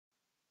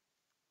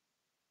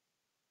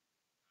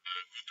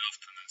Good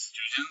afternoon,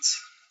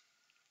 students.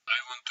 I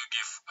want to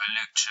give a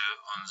lecture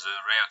on the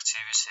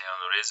reactivity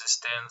and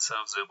resistance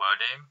of the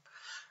body.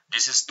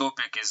 This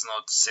topic is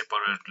not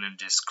separately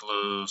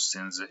disclosed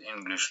in the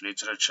English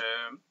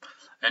literature,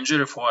 and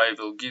therefore I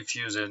will give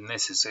you the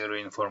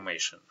necessary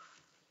information.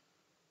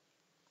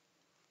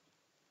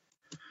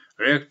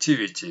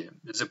 Reactivity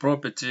is a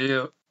property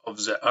of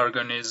the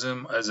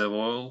organism as a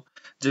whole,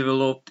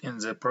 developed in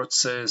the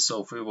process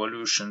of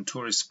evolution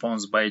to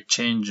respond by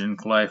changing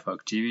life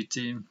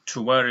activity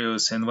to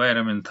various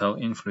environmental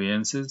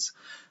influences,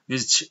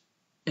 which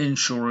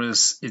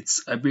ensures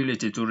its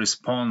ability to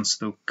respond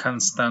to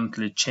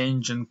constantly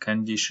changing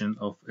conditions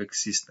of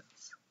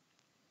existence.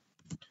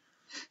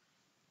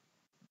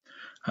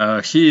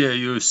 Here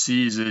you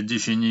see the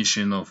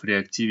definition of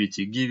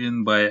reactivity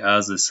given by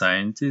other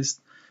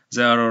scientists.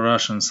 There are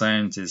Russian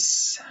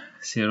scientists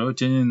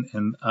Cytotoxic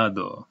and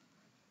Ado.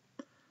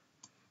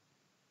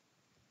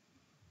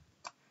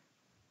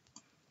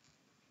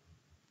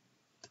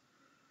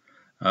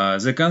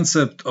 The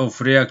concept of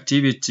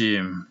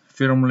reactivity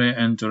firmly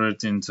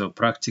entered into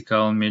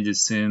practical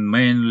medicine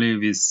mainly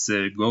with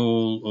the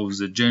goal of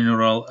the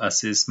general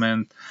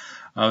assessment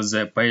of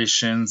the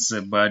patient's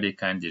body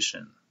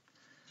condition.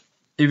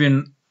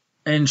 Even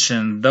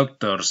ancient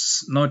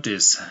doctors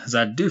noticed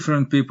that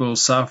different people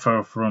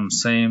suffer from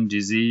same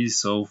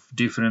disease of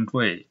different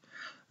way,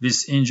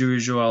 with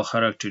individual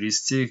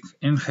characteristics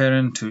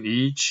inherent to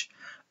each.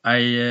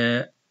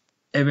 I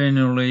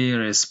eventually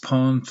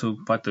respond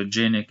to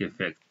pathogenic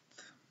effect.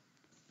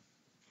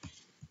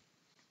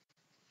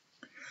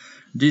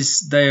 This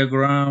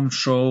diagram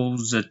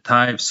shows the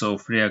types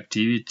of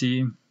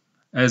reactivity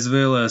as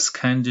well as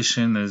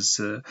conditions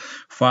as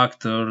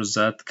factors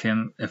that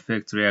can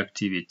affect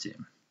reactivity.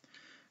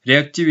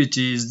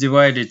 Reactivity is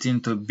divided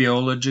into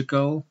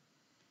biological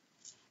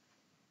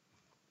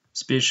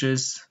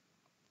species,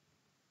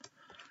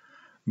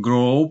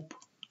 group,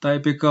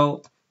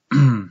 typical,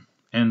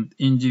 and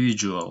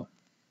individual.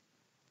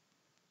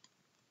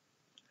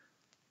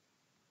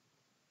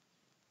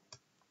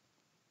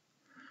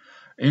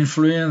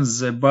 Influence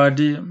the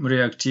body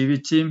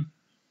reactivity,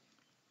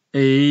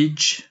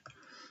 age,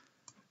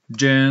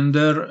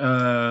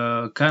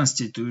 gender,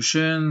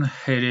 constitution,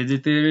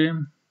 hereditary,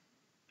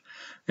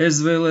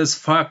 as well as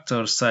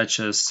factors such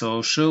as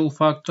social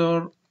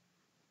factor,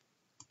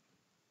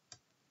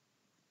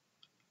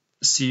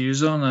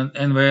 season, and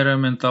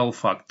environmental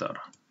factor.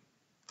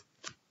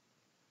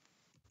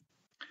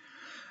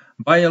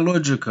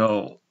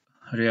 Biological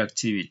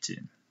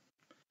reactivity.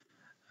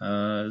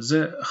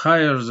 The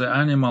higher the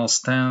animal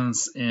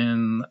stands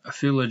in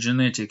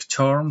phylogenetic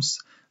terms,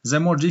 the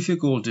more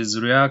difficult is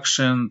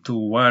reaction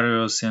to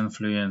various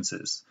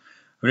influences.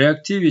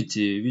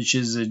 Reactivity, which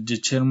is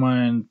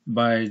determined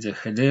by the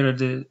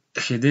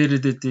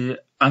hereditary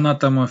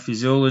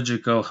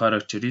anatomo-physiological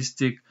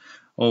characteristic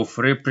of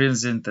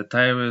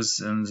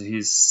representatives and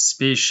his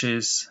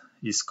species,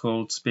 is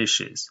called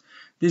species.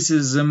 This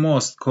is the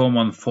most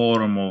common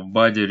form of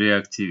body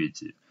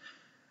reactivity.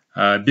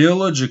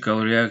 Biological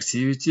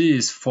reactivity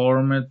is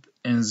formed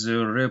in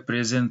the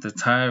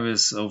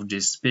representatives of the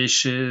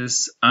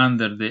species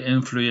under the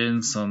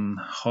influence on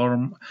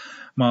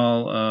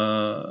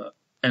hormonal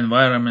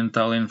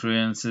environmental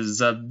influences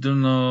that do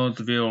not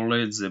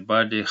violate the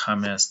body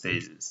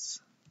homeostasis.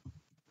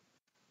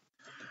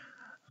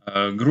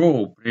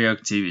 Group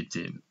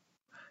reactivity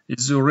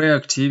is the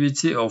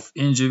reactivity of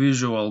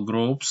individual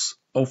groups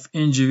of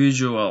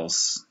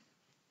individuals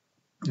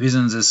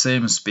within the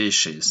same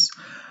species,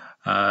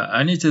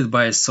 initiated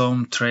by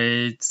some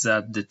trait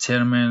that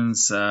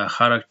determines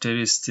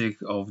characteristic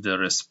of the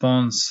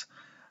response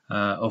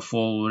of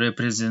all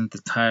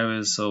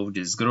representatives of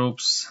these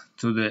groups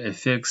to the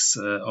effects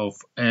of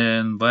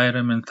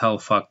environmental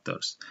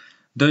factors.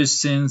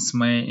 Those things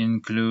may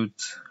include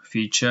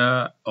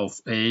feature of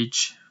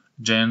age,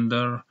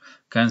 gender,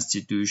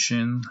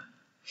 constitution,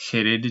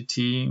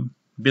 heredity,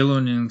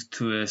 belonging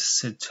to a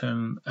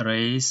certain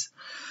race,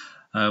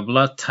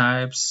 blood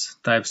types,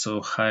 types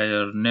of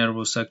higher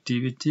nervous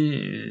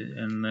activity,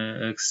 and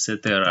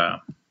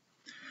etc.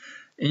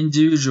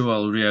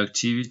 Individual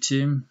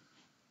reactivity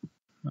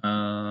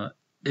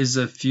is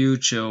a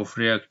feature of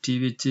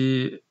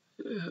reactivity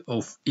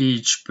of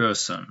each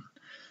person.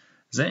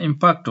 The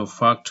impact of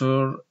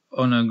factor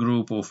on a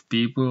group of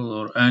people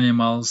or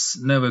animals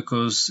never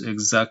cause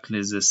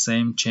exactly the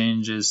same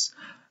changes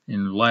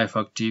in life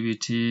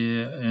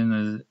activity in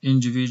an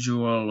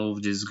individual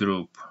of this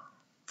group.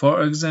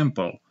 For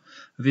example,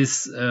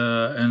 with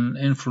an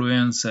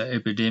influenza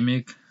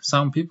epidemic,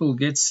 some people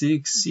get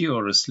sick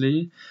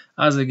seriously,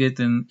 others get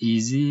an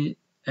easy,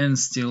 and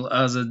still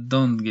others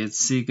don't get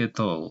sick at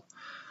all.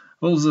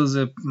 Although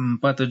the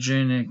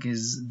pathogenic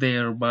is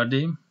their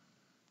body,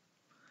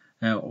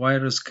 a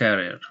virus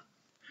carrier.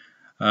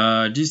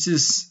 This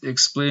is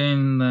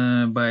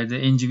explained by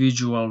the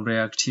individual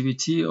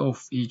reactivity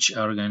of each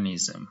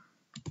organism.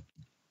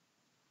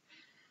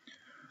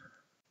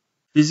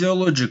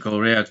 Physiological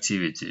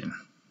reactivity.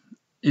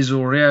 is a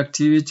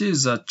reactivity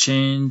that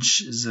change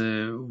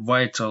the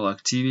vital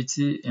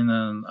activity in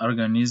an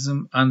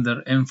organism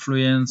under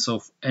influence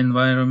of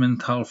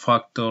environmental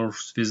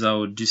factors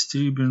without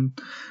disturbing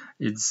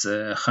its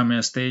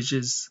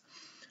homeostasis.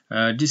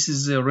 This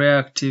is the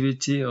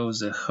reactivity of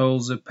the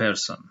healthy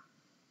person.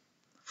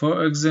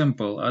 For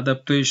example,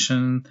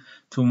 adaptation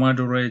to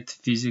moderate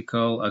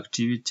physical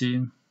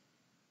activity,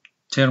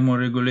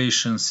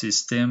 thermoregulation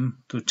system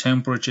to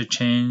temperature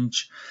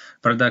change,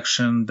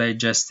 production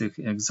digestive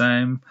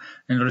enzyme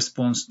in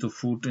response to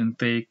food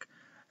intake,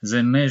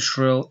 the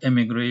natural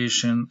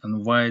emigration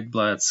and white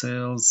blood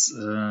cells,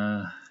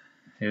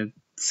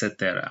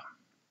 etc.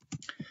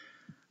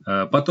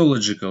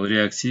 Pathological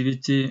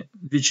reactivity,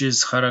 which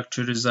is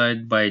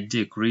characterized by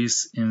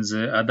decrease in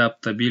the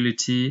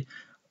adaptability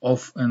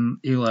of an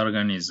ill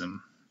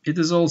organism. It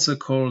is also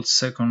called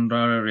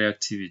secondary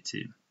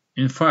reactivity.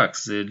 In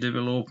fact, the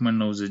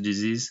development of the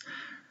disease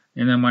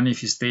in a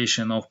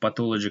manifestation of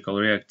pathological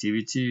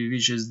reactivity,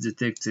 which is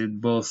detected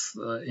both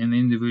in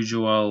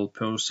individual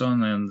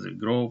person and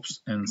groups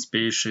and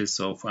species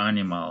of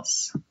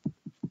animals.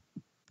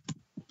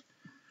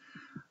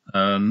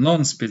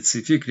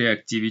 Nonspecific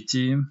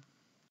reactivity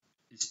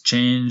is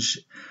change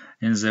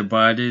in the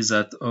body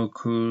that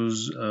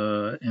occurs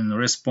in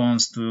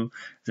response to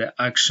the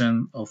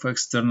action of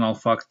external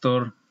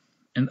factor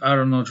and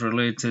are not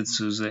related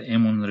to the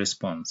immune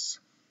response.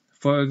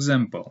 For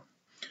example,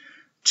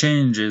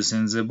 changes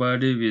in the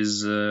body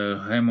with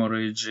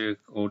hemorrhagic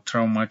or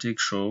traumatic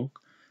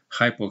shock,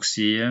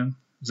 hypoxia,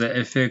 the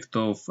effect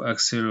of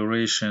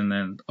acceleration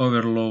and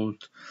overload,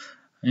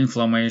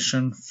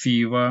 inflammation,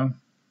 fever,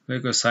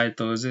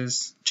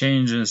 leukocytosis,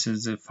 changes in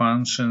the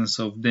functions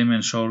of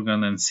damaged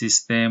organ and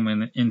system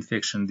in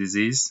infection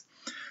disease,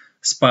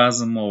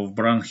 spasm of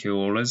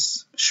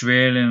bronchioles,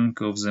 swelling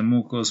of the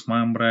mucous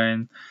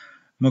membrane,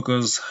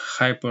 mucous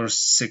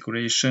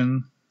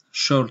hypersecretion,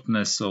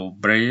 shortness of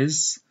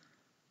breath,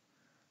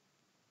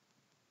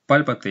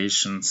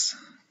 palpitations,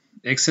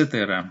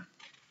 etc.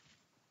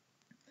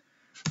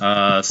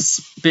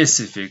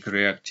 Specific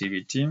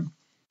reactivity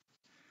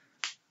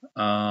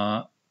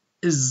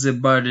is the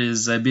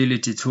body's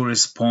ability to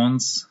respond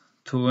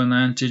to an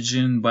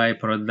antigen by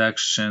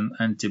production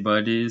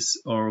antibodies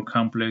or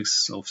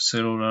complex of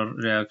cellular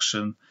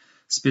reaction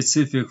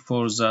specific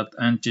for that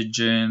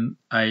antigen,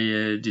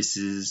 i.e. this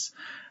is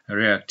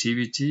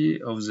reactivity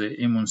of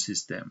the immune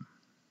system.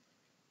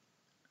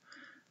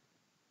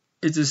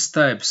 It is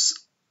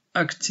types: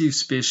 active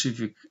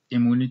specific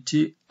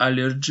immunity,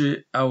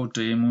 allergy,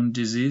 autoimmune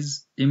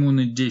disease,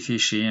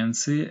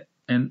 immunodeficiency,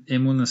 and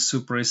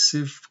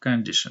immunosuppressive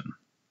condition.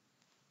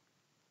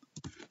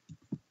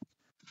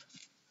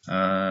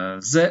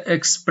 The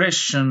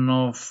expression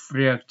of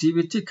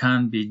reactivity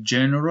can be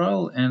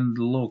general and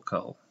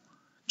local.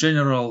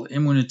 General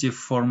immunity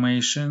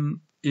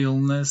formation,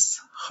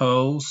 illness,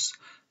 health,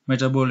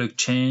 metabolic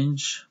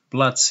change,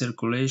 blood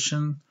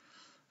circulation,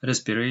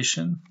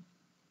 respiration.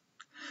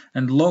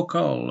 And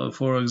local,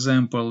 for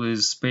example,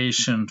 is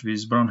patient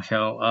with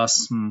bronchial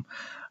asthma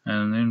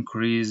and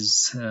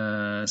increased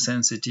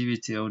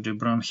sensitivity of the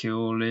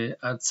bronchiole,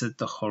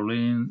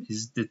 acetylcholine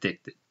is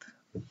detected.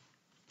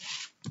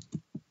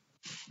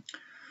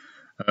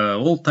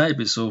 All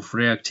types of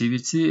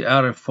reactivity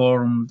are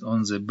formed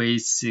on the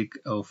basis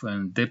of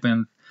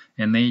depend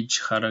on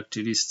age,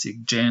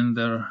 characteristic,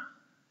 gender,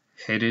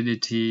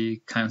 heredity,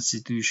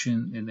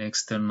 constitution, and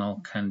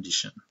external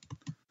condition.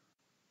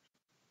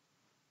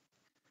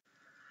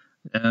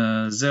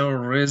 The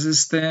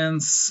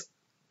resistance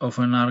of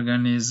an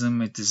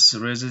organism, it is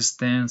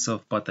resistance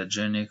of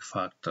pathogenic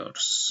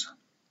factors.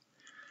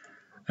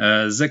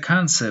 The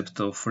concept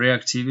of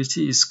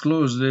reactivity is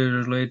closely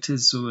related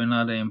to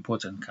another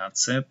important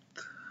concept,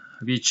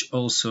 which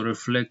also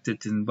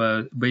reflected in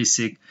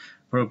basic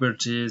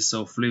properties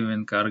of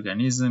living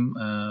organism.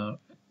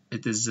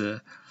 It is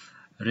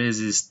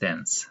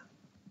resistance.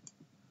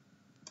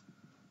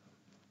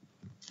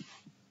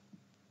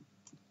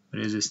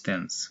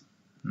 Resistance.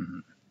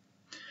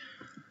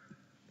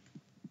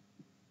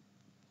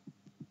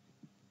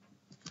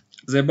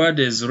 The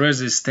body's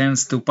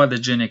resistance to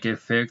pathogenic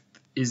effect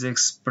is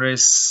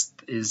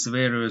expressed in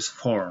various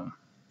forms.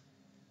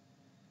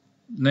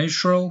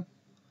 Natural,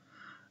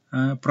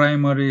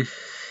 primary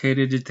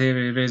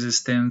hereditary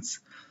resistance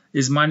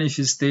is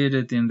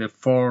manifested in the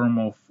form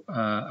of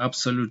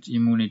absolute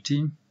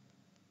immunity.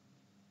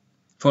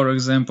 For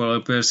example,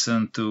 a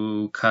person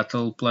to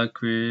cattle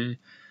plague,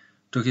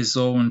 to his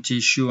own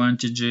tissue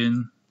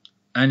antigen,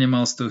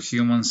 animals to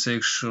human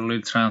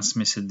sexually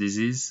transmitted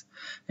disease,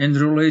 and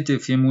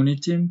relative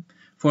immunity.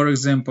 For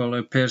example,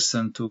 a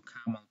person to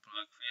camel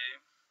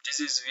plague,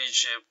 disease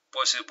which is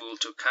possible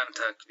to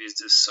contact with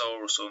the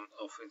source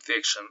of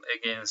infection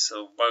against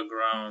a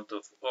background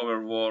of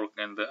overwork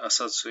and the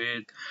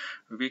associated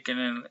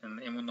weakening in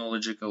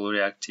immunological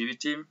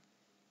reactivity.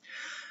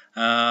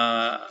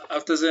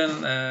 After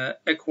then,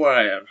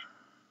 acquire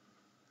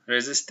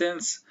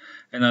resistance,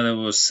 in other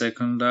words,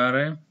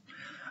 secondary,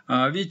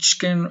 which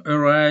can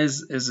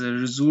arise as a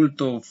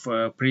result of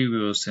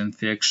previous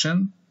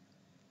infection,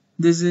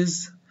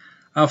 disease.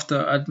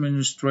 After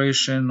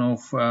administration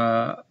of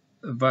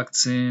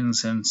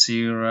vaccines and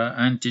sera,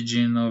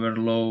 antigen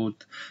overload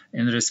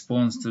in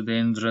response to the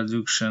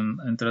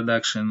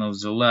introduction of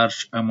the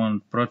large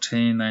amount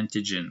protein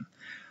antigen,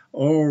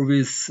 or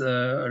with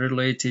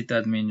related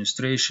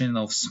administration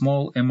of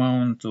small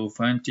amount of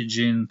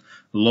antigen,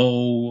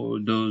 low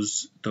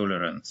dose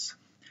tolerance.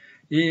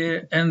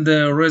 And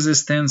the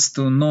resistance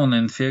to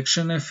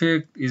non-infection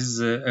effect is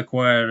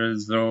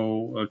acquired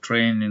through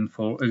training,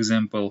 for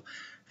example,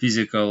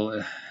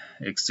 physical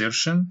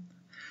exertion.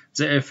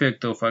 The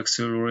effect of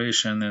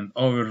acceleration and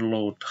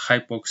overload,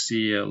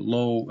 hypoxia,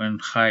 low and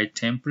high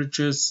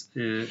temperatures,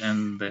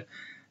 and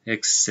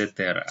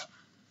etc.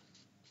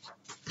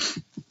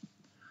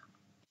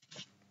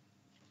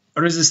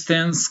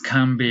 Resistance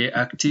can be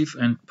active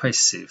and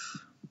passive.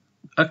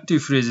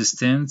 Active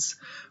resistance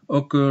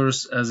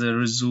occurs as a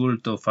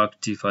result of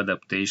active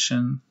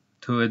adaptation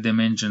to a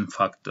damaging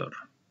factor.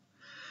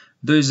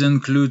 These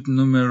include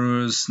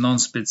numerous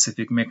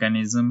non-specific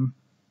mechanisms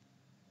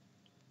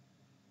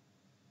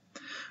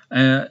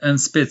and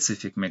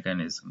specific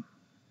mechanisms.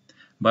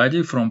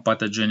 Body from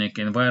pathogenic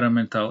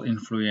environmental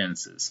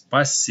influences.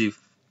 Passive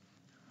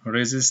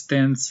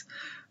resistance,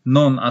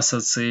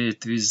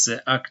 non-associated with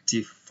the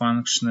active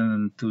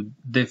functioning to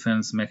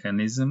defense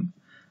mechanism,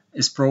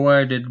 is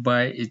provided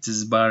by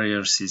its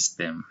barrier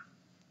system.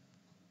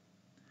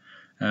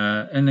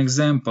 An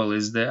example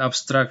is the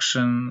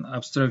obstruction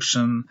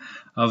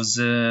of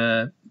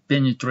the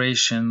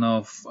penetration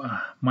of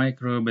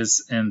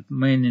microbes and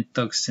many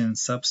toxin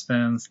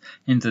substances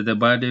into the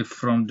body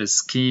from the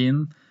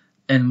skin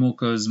and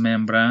mucous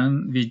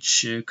membrane,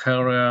 which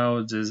carry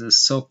out the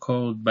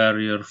so-called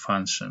barrier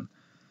function,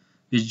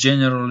 which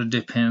generally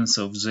depends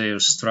on their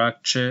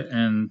structure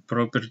and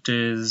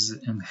properties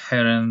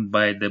inherent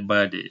by the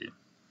body.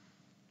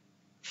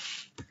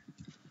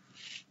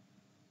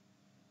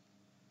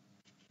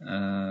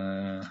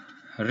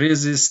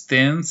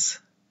 Resistance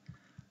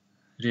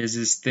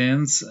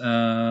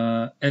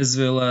as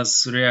well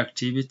as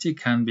reactivity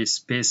can be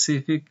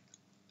specific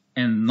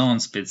and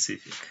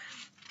non-specific.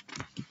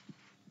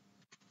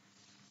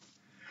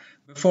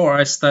 Before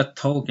I start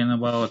talking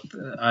about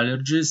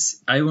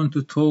allergies, I want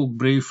to talk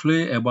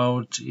briefly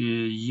about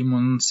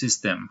immune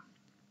system.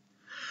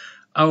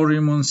 Our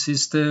immune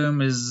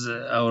system is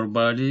our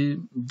body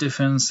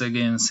defense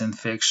against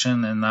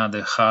infection and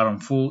other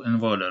harmful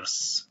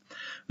invaders.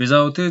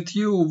 Without it,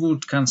 you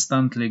would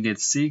constantly get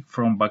sick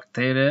from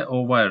bacteria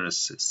or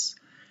viruses.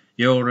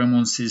 Your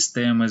immune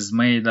system is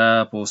made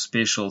up of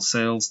special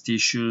cells,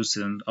 tissues,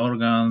 and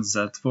organs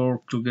that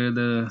work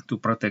together to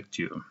protect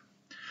you.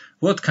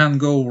 What can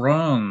go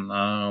wrong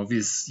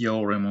with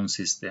your immune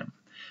system?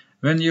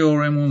 When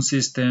your immune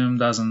system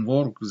doesn't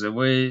work the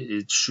way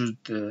it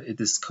should,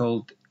 it is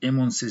called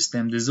immune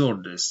system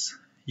disorders.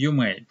 You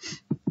may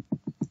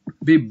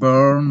be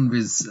born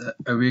with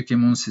a weak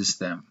immune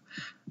system.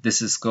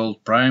 This is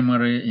called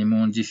primary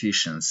immune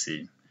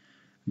deficiency.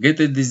 Get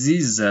a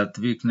disease that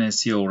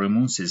weakens your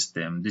immune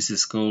system. This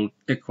is called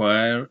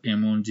acquired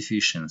immune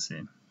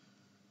deficiency.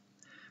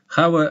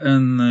 Have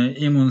an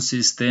immune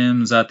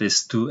system that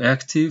is too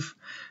active.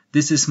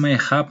 This may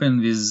happen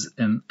with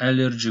an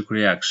allergic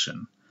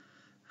reaction.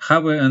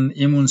 Have an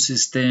immune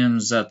system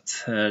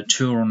that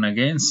turns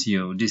against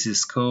you. This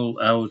is called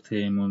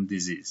autoimmune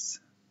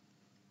disease.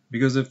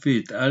 Because of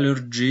it,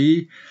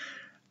 allergy,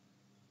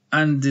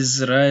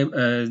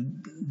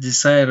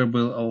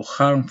 undesirable or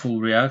harmful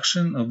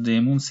reaction of the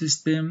immune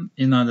system,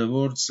 in other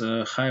words,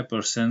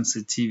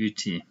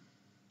 hypersensitivity.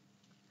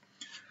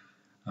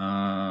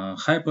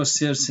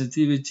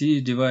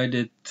 Hypersensitivity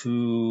divided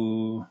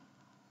to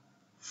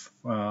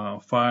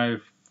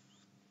 5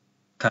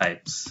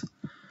 types.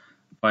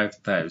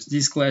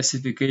 This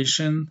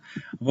classification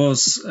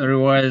was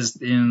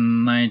revised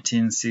in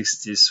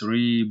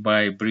 1963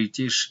 by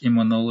British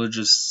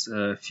immunologists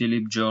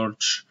Philip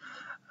George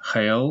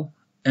Hale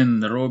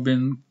and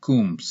Robin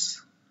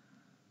Coombs.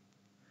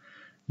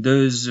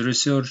 Those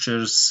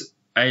researchers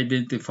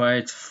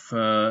identified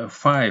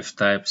 5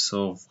 types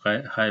of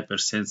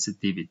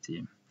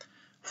hypersensitivity.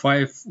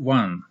 Type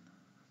 1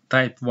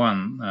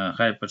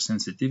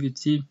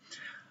 hypersensitivity,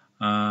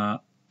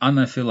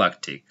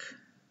 anaphylactic.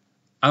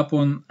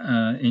 Upon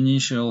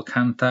initial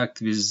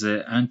contact with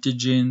the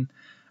antigen,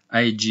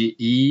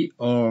 IgE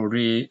or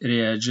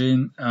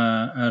reagent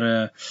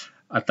are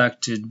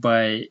attacked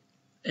by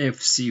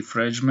Fc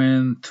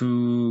fragment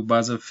to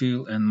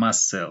basophil and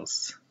mast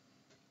cells.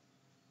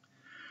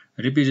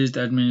 Repeated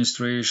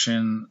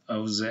administration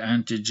of the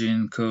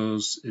antigen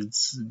causes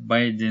its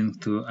binding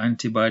to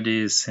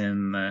antibodies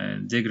and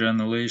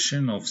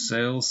degranulation of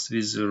cells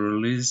with the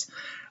release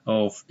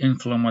of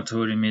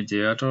inflammatory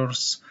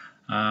mediators,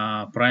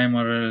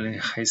 primarily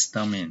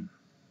histamine.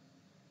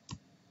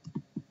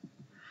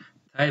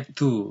 Type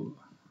 2,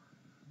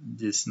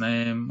 this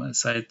name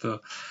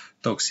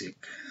cytotoxic.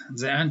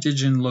 The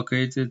antigen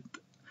located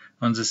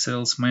on the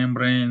cell's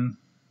membrane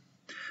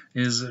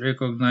is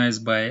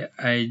recognized by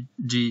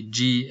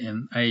IgG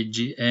and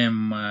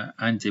IgM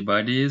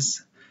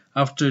antibodies,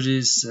 After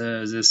this,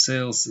 the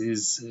cells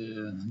is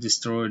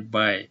destroyed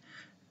by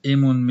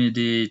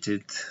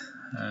immune-mediated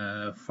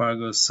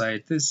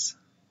phagocytosis,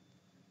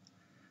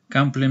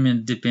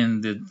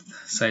 complement-dependent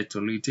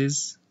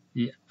cytolysis,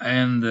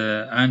 and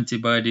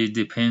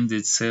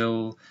antibody-dependent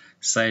cell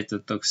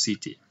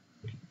cytotoxicity.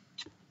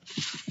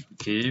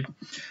 Okay.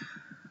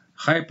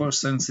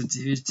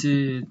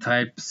 Hypersensitivity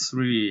type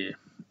 3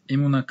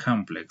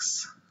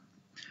 immunocomplex.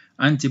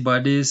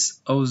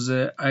 Antibodies of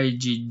the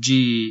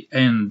IgG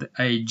and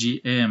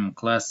IgM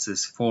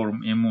classes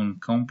form immune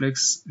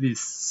complex with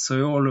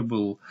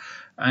soluble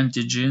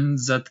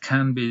antigens that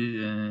can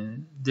be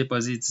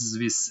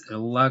deposited with a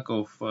lack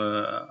of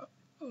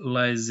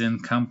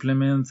lysine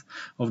complement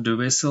of the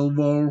vessel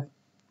wall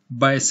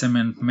by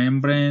cement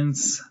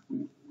membranes.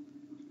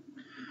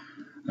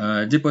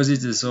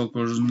 Deposits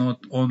occur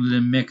not only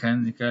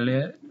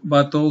mechanically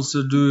but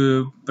also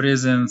due to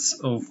presence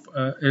of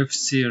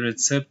Fc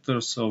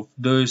receptors of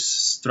those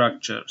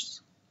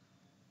structures.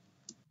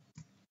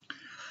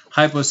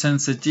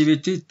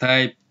 Hypersensitivity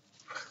type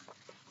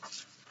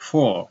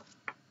 4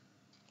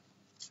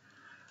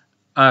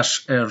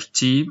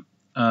 HRT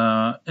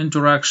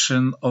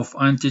interaction of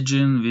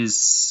antigen with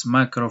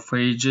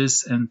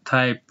macrophages and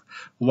type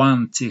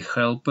 1 T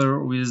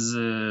helper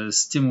with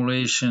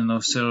stimulation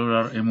of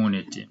cellular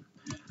immunity.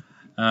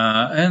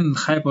 And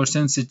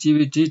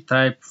hypersensitivity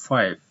type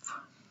 5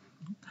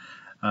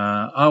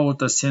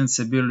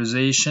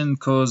 autosensibilization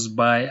caused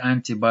by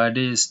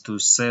antibodies to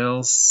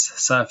cells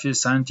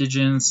surface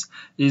antigens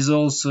is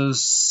also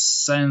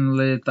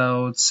singled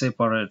out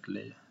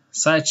separately.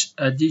 Such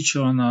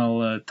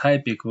additional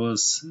typing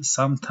was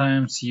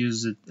sometimes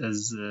used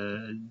as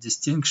a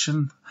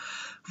distinction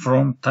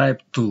from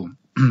type 2.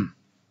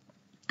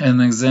 An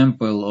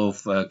example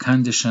of a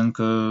condition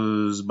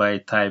caused by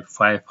type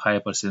 5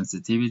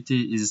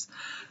 hypersensitivity is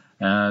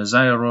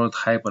thyroid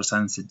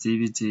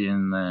hypersensitivity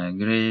in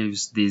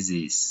Graves'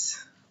 disease.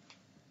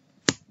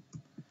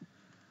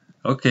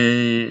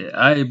 Okay,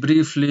 I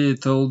briefly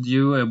told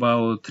you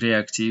about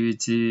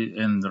reactivity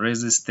and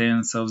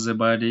resistance of the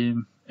body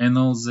and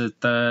also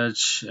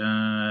touch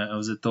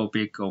of the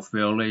topic of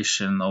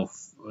violation of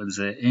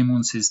the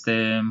immune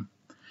system.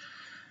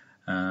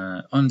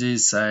 On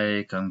this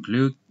I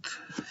conclude.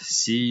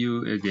 See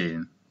you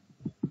again.